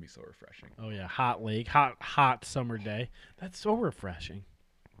 it's gonna be so refreshing. Oh yeah, hot lake, hot summer day. That's so refreshing.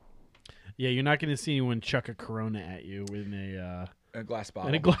 Yeah, you're not going to see anyone chuck a Corona at you in A glass bottle.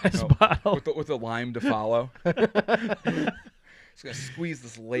 in a glass No, bottle. with a lime to follow. It's gonna squeeze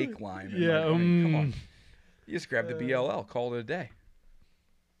this lake lime. And Yeah, like, I mean, come on. You just grab the BLL, call it a day.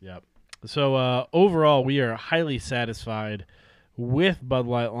 Yep. So overall, we are highly satisfied with Bud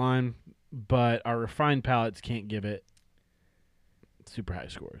Light Lime, but our refined palates can't give it super high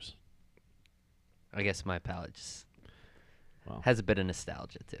scores. I guess my palate just Wow. has a bit of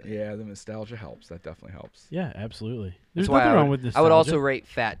nostalgia to it. Yeah, the nostalgia helps. That definitely helps. Yeah, absolutely. There's That's why nothing I wrong would, with nostalgia. I would also rate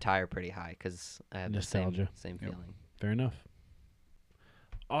Fat Tire pretty high because I have Nostalgia. the same Yep. feeling. Fair enough.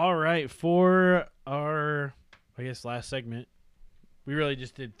 All right, for our, I guess, last segment, we really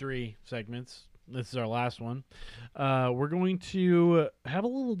just did 3 segments. This is our last one. We're going to have a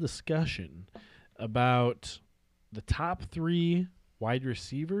little discussion about the top 3 wide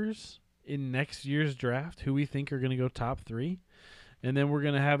receivers in next year's draft, who we think are going to go top 3. And then we're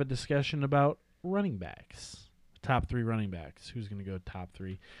going to have a discussion about running backs, top 3 running backs, who's going to go top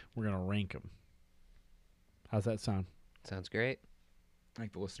 3. We're going to rank them. How's that sound? Sounds great. I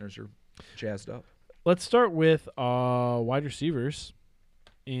think the listeners are jazzed up. Let's start with wide receivers,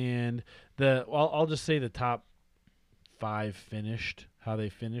 and I'll just say the top 5 finished, how they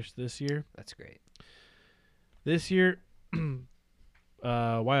finished this year. That's great. This year,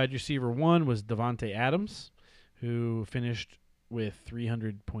 wide receiver 1 was Devontae Adams, who finished with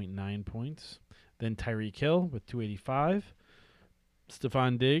 300.9 points. Then Tyreek Hill with 285.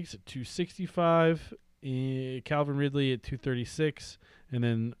 Stephon Diggs at 265. Calvin Ridley at 236. And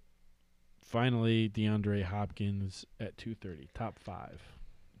then finally DeAndre Hopkins at 230. Top 5.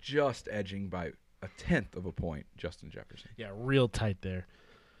 Just edging by a 1/10 of a point, Justin Jefferson. Yeah, real tight there.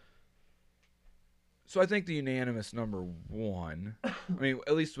 So I think the unanimous number 1, I mean,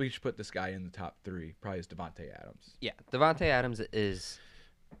 at least we should put this guy in the top 3, probably is Devontae Adams. Yeah, Devontae Adams is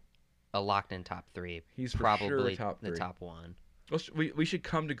a locked-in top 3. He's for probably sure top the 3. top 1. We should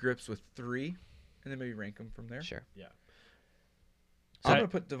come to grips with 3, and then maybe rank them from there. Sure, I'm going to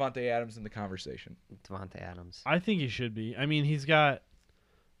put Devontae Adams in the conversation. Devontae Adams. I think he should be. I mean, he's got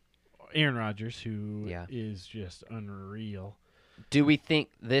Aaron Rodgers, who is just unreal. Do we think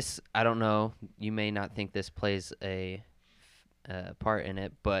this? I don't know. You may not think this plays a part in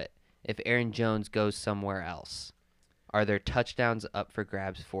it, but if Aaron Jones goes somewhere else, are there touchdowns up for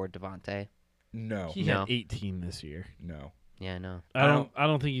grabs for Devontae? No. He No. had 18 this year. No. Yeah, I know. I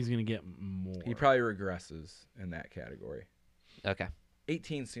don't think he's going to get more. He probably regresses in that category. Okay.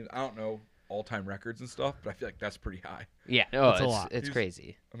 18 seems, I don't know all-time records and stuff, but I feel like that's pretty high. Yeah. No, That's a it's lot. it's He's-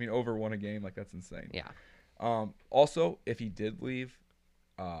 crazy. I mean, over 1 a game, like that's insane. Yeah. Also, if he did leave,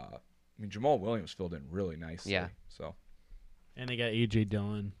 I mean, Jamal Williams filled in really nicely. Yeah. So And they got A.J.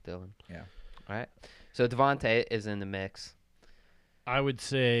 Dillon. Yeah. All right. So Devontae is in the mix. I would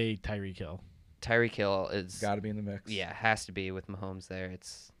say Tyreek Hill. Tyreek Hill is got to be in the mix. Yeah, has to be with Mahomes there.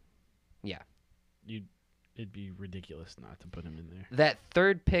 It'd be ridiculous not to put him in there. That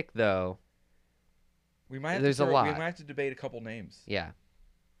third pick though. We might have There's a We lot. might have to debate a couple names. Yeah.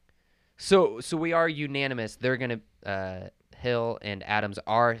 So we are unanimous. They're gonna Hill and Adams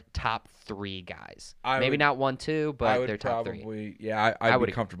are top 3 guys. Maybe not 1, 2, I but would they're top 3. probably, yeah, I'd I be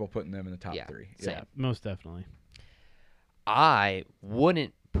would- comfortable putting them in the top Yeah, 3. same. Yeah. Most definitely. I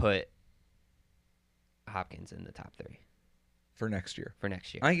wouldn't put Hopkins in the top 3 For next year. for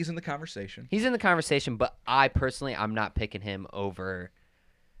next year. I think he's in the conversation. He's in the conversation, but I personally, I'm not picking him over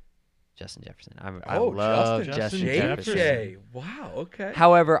Justin Jefferson. I love Justin Jefferson. JJ. Wow, okay.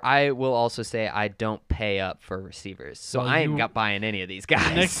 However, I will also say I don't pay up for receivers, so Well, I ain't you- got buying any of these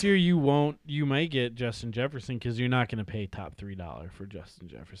guys. Next year you won't. You might get Justin Jefferson because you're not going to pay top $3 for Justin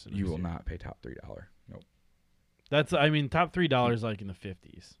Jefferson. You next will year. not pay top $3. Nope. That's top $3 like in the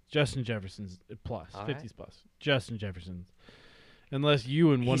 50s. Justin Jefferson's plus All 50s right. plus. Justin Jefferson's, unless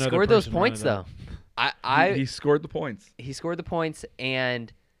you and He one other scored those person points run it though. up. He scored the points. He scored the points,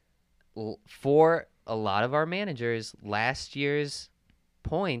 and for a lot of our managers, last year's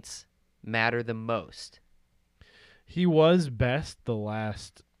points matter the most. He was best the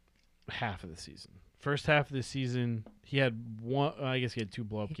last half of the season. First half of the season, he had one. I guess he had 2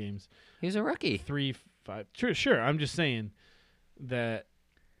 blow up games. He was a rookie. 3, 5. Sure. I'm just saying that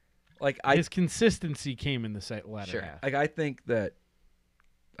Like his consistency came in the latter Sure. half. I think that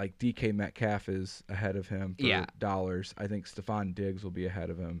like DK Metcalf is ahead of him for Yeah. dollars. I think Stephon Diggs will be ahead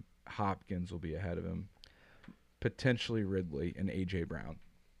of him. Hopkins will be ahead of him. Potentially Ridley and AJ Brown.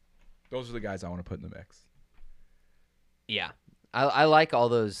 Those are the guys I want to put in the mix. Yeah, I like all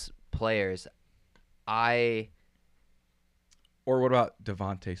those players. Or what about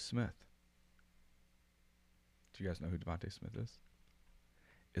Devontae Smith? Do you guys know who Devontae Smith is?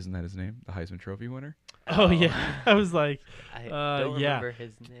 Isn't that his name? The Heisman Trophy winner? Oh yeah, I was like, I don't don't yeah. remember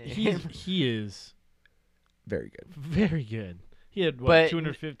his name. he is Very good. very good. He had But-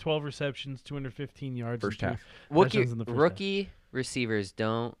 12 receptions, 215 yards. First and half. touchdowns in the first half. Rookie receivers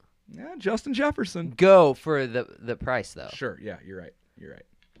don't Yeah, Justin Jefferson. go for the price though, Sure, yeah, you're right. You're right.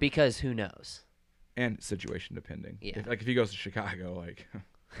 because who knows? And situation depending. Yeah. If he goes to Chicago, like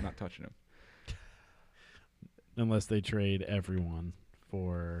I'm not touching him. Unless they trade everyone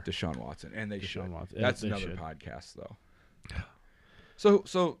for Deshaun Watson, and they Deshaun should. Watson. That's They another should. podcast, though.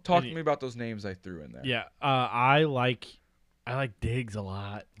 So talk Any- to me about those names I threw in there. Yeah, I like Diggs a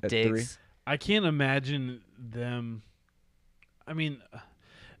lot. At Diggs. I can't imagine them. I mean,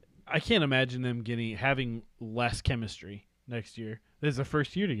 I can't imagine them having less chemistry next year. This is the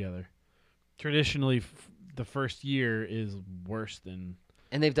first year together. Traditionally, the first year is worse than.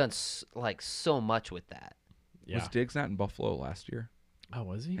 And they've done so much with that. Yeah. Was Diggs not in Buffalo last year? Oh,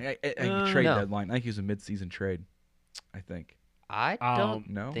 was he? I trade No. deadline. I think he was a mid-season trade. I think. I Um, don't.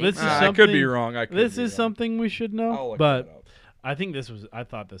 No, Think This is so. I could be something- wrong. This is something we should I'll know, look but that up. I think I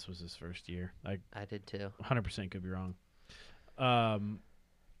thought this was his first year. I I did too. 100% could be wrong.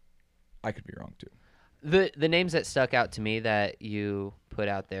 I could be wrong too. The names that stuck out to me that you put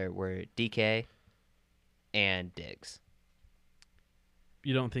out there were DK and Diggs.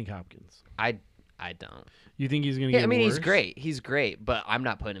 You don't think Hopkins? I don't. You think he's gonna Yeah, get I mean worse? he's great. He's great, but I'm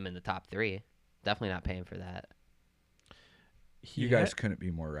not putting him in the top 3. Definitely not paying for that. He You ha- guys couldn't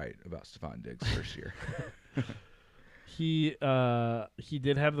be more right about Stephon Diggs' first year. He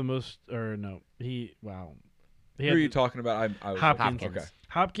did have the most, or no, he wow. He Who had are you the- talking about? I was Hopkins. Hopkins. Okay.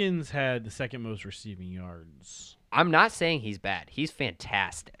 Hopkins had the second most receiving yards. I'm not saying he's bad. He's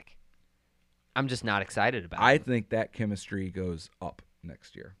fantastic. I'm just not excited about I him. think that chemistry goes up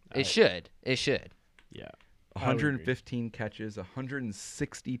next year. It should. It should. Yeah, I would agree. 115 catches,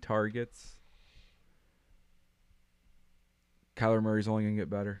 160 targets. Kyler Murray's only gonna get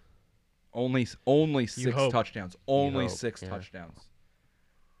better. Only 6 hope. touchdowns. Only hope, 6 yeah. touchdowns.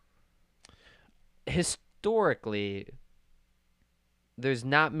 Historically, there's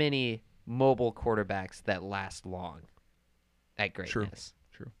not many mobile quarterbacks that last long at greatness.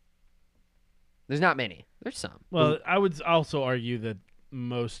 True. There's not many. There's some. Well, I would also argue that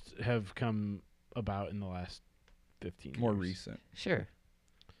most have come about in the last 15 More years. recent. Sure.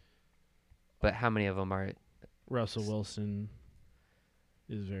 But how many of them are? Russell Wilson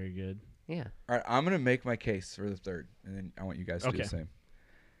is very good. Yeah. All right, I'm gonna make my case for the third, and then I want you guys to do Okay. the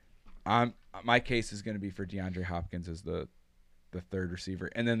same. My case is gonna be for DeAndre Hopkins as the third receiver,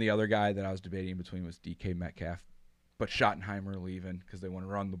 and then the other guy that I was debating between was DK Metcalf, but Schottenheimer leaving because they want to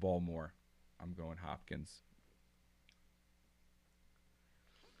run the ball more. I'm going Hopkins.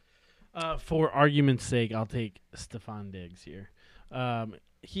 For argument's sake, I'll take Stephon Diggs here.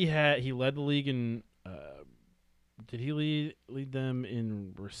 He led the league in. Did he lead them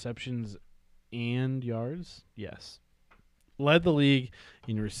in receptions and yards? Yes, led the league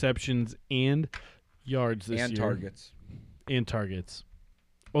in receptions and yards this And year. targets.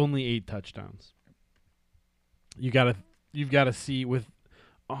 Only 8 touchdowns. You've got to see with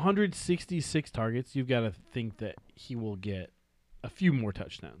 166 targets. You've got to think that he will get a few more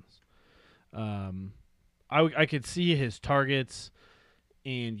touchdowns. I could see his targets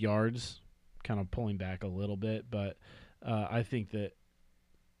and yards kind of pulling back a little bit, but I think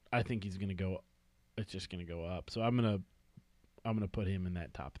he's gonna go. It's just gonna go up. So I'm gonna put him in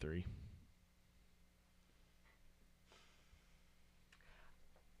that top 3.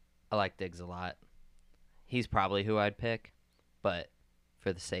 I like Diggs a lot. He's probably who I'd pick, but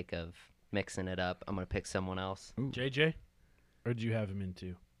for the sake of mixing it up, I'm going to pick someone else. Ooh. JJ, or did you have him in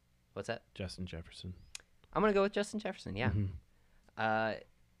too? What's that? Justin Jefferson. I'm going to go with Justin Jefferson, yeah. Mhm.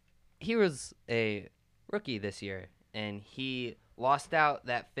 He was a rookie this year, and he lost out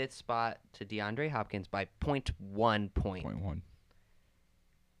that 5th spot to DeAndre Hopkins by 0.1 point. 0.1.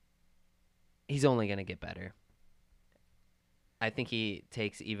 He's only going to get better. I think he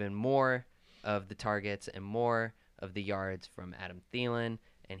takes even more of the targets and more of the yards from Adam Thielen,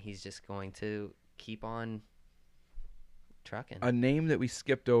 and he's just going to keep on trucking. A name that we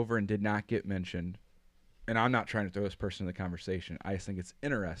skipped over and did not get mentioned, and I'm not trying to throw this person in the conversation. I just think it's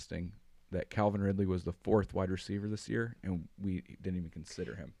interesting that Calvin Ridley was the 4th wide receiver this year, and we didn't even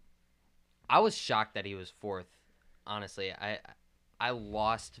consider him. I was shocked that he was 4th. Honestly, I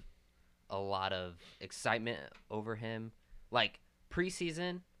lost a lot of excitement over him. Like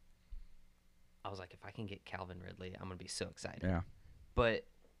preseason, I was like, if I can get Calvin Ridley, I'm gonna be so excited. Yeah. But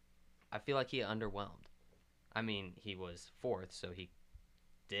I feel like he underwhelmed. I mean, he was 4th, so he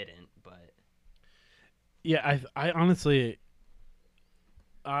didn't. But Yeah, I honestly,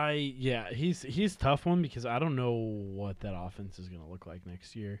 he's a tough one because I don't know what that offense is going to look like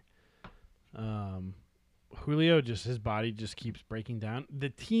next year. Julio, just his body just keeps breaking down. The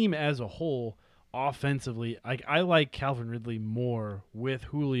team as a whole, offensively, I like Calvin Ridley more with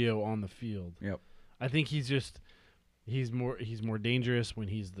Julio on the field. Yep. I think he's more dangerous when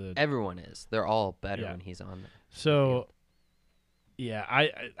he's the. everyone is. They're all better Yeah. when he's on there. So, yeah,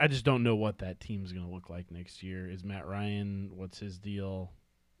 I just don't know what that team's going to look like next year. Is Matt Ryan, what's his deal?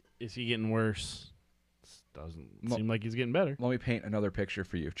 Is he getting worse? Doesn't seem like he's getting better. Let me paint another picture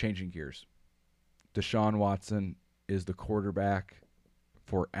for you. Changing gears. Deshaun Watson is the quarterback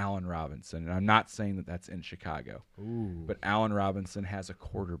for Allen Robinson. And I'm not saying that that's in Chicago. Ooh. But Allen Robinson has a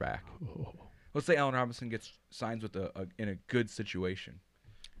quarterback. Let's say Allen Robinson signs with in a good situation.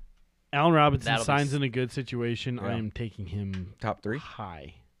 Allen Robinson That'll be signs in a good situation. Yeah. I am taking him Top 3?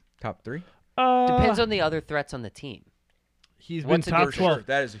 high. Top 3? Depends on the other threats on the team. He's What's been a top good 12. Sure,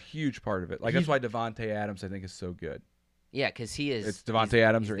 that is a huge part of it. Like He's- that's why Devontae Adams I think is so good. Yeah, because he is. It's Devontae he's-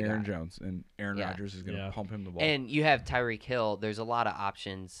 Adams he's or the Aaron guy. Jones, and Aaron Yeah. Rodgers is going to Yeah. pump him the ball. And you have Tyreek Hill. There's a lot of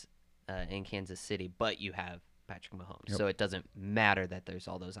options in Kansas City, but you have Patrick Mahomes. Yep. So it doesn't matter that there's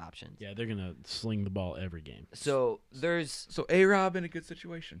all those options. Yeah, they're gonna sling the ball every game. So there's So A-Rob in a good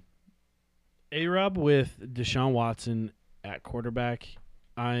situation. A-Rob with Deshaun Watson at quarterback.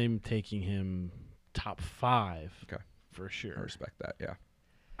 I'm taking him top 5. Okay. For I sure. respect that. Yeah.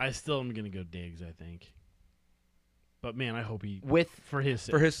 I still am gonna go Diggs. I think. But man, I hope he with for his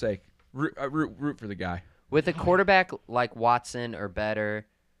sake. For his sake, root for the guy. with a quarterback like Watson or better,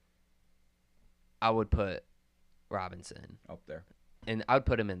 I would put Robinson, Up there. and I would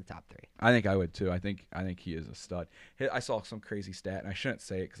put him in the top 3. I think I would too. I think he is a stud. I saw some crazy stat, and I shouldn't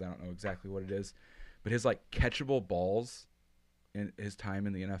say it because I don't know exactly what it is, but his like catchable balls in his time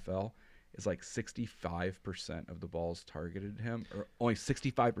in the NFL is like 65% of the balls targeted him, or only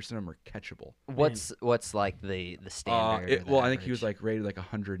 65% of them are catchable. What's like the standard? or the Well, I think he was average? like rated like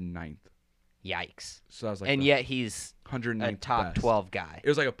 109th. Yikes. So I was like, And the yet he's 109th a top best. 12 guy. It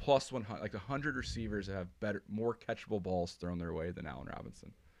was like a plus 100, like 100 receivers that have more catchable balls thrown their way than Allen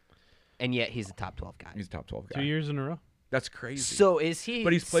Robinson. And yet he's a top 12 guy. He's a top 12 guy. 2 years in a row. That's crazy. So is he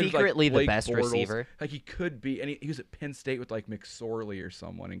But he's played with, like, secretly the Blake best Bortles. receiver? Like he could be, and he was at Penn State with like McSorley or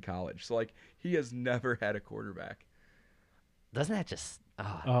someone in college. So like he has never had a quarterback. Doesn't that just?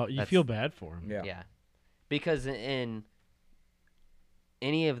 Oh, Oh, you that's- feel bad for him. Yeah. Yeah, because in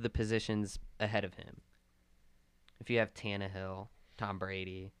any of the positions ahead of him, if you have Tannehill, Tom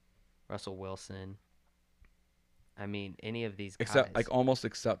Brady, Russell Wilson, I mean, any of these guys.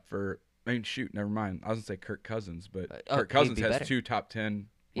 Except for I mean, shoot, never mind. I was gonna say Kirk Cousins, but Oh, Kirk he'd Cousins be has better. 2 top 10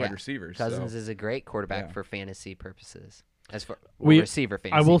 Yeah, wide receivers. Cousins so. is a great quarterback Yeah. for fantasy purposes. As for I receiver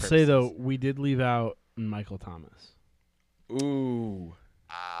fantasy will purposes. say though, we did leave out Michael Thomas. Ooh,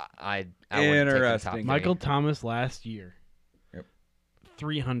 I wouldn't take him top Interesting. three. Michael Thomas last year. Yep.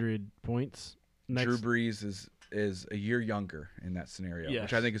 300 points. Drew Brees is a year younger in that scenario, which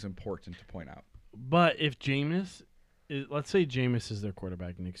Yes. I think is important to point out. But if let's say Jameis is their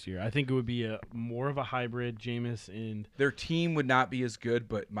quarterback next year, I think it would be more of a hybrid Jameis and Their team would not be as good,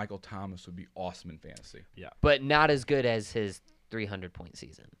 but Michael Thomas would be awesome in fantasy. But not as good as his 300-point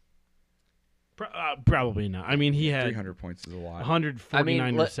season. probably not. I mean, he had 300 points is a lot. 149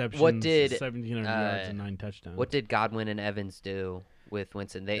 I mean, what receptions, did, 1,700 yards, and 9 touchdowns. What did Godwin and Evans do with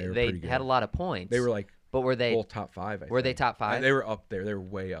Winston? They were They pretty good. had a lot of points. They were like but were they full top 5. were they top 5? They were up there. They were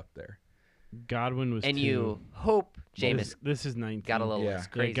way up there. Godwin was and 2. you hope Jameis This is 19. got a little Yeah. less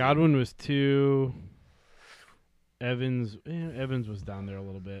Yeah, crazy. Godwin was 2. Evans was down there a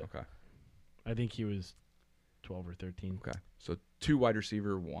little bit. Okay. I think he was 12 or 13. Okay. So 2 wide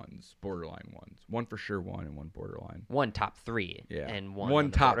receiver ones, borderline ones. One for sure one and one borderline. One top 3 Yeah. and one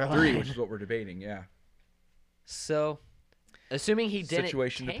on the top borderline. 3, which is what we're debating. Yeah. So, assuming he didn't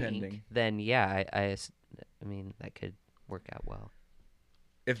Situation tank, depending. then yeah, I mean that could work out well.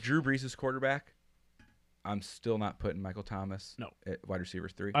 If Drew Brees is quarterback, I'm still not putting Michael Thomas No. at wide receiver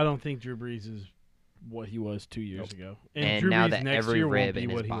 3. I don't think Drew Brees is what he was 2 years Nope. ago. And Drew now Brees that next every year won't rib be in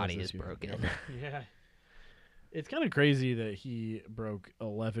his what he was body this is year. broken. Yeah. It's kind of crazy that he broke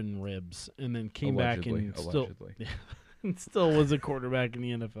 11 ribs and then came back and Allegedly. still was a quarterback in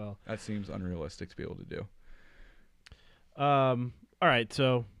the NFL. That seems unrealistic to be able to do. All right,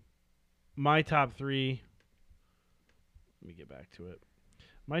 so my top 3. Let me get back to it.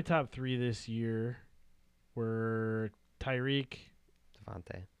 My top 3 this year were Tyreek.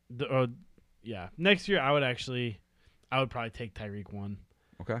 Devontae. Yeah. Next year, I would probably take Tyreek 1.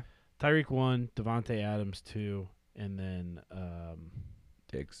 Okay. Tyreek 1, Devontae Adams 2, and then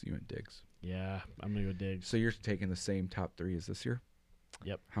Diggs. You went Diggs. yeah, I'm gonna go Diggs. So you're taking the same top 3 as this year?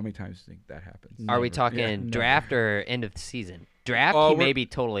 Yep. How many times do you think that happens? No. Are we Never. talking Yeah, never. draft or end of the season? Draft, Oh, he we're- may be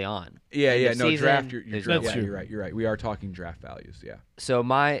totally on. Yeah, End yeah. of No, season, draft. You're there's draft. no Yeah, way. you're right. We are talking draft values. Yeah. So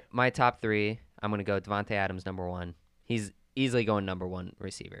my top 3, I'm gonna go Devontae Adams number 1. He's easily going number 1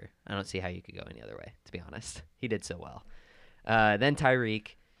 receiver. I don't see how you could go any other way, to be honest. He did so well. Then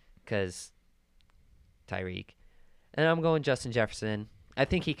Tyreek, because Tyreek, and I'm going Justin Jefferson. I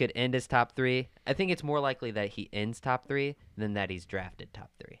think he could end his top 3. I think it's more likely that he ends top 3 than that he's drafted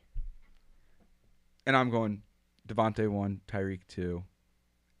top 3. And I'm going Devontae 1, Tyreek 2,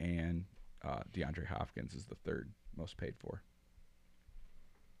 and DeAndre Hopkins is the 3rd most paid for.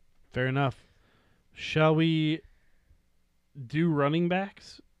 Fair enough. Shall we do running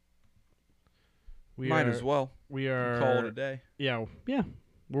backs? Might as well. We are Call it a day. Yeah.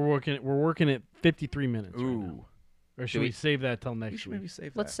 We're working at 53 minutes. Right now. Ooh. Or should Should we we- save that till We next should week? maybe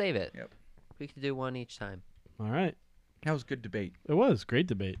save Let's that. save it. Yep. We could do one each time. All right. That was good debate. It was great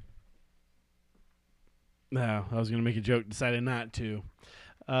debate. No, I was gonna make a joke, decided not to.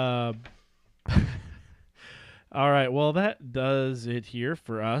 All right, well that does it here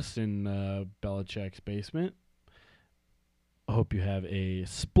for us in Belichick's basement. I hope you have a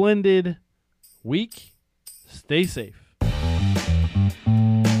splendid week. Stay safe.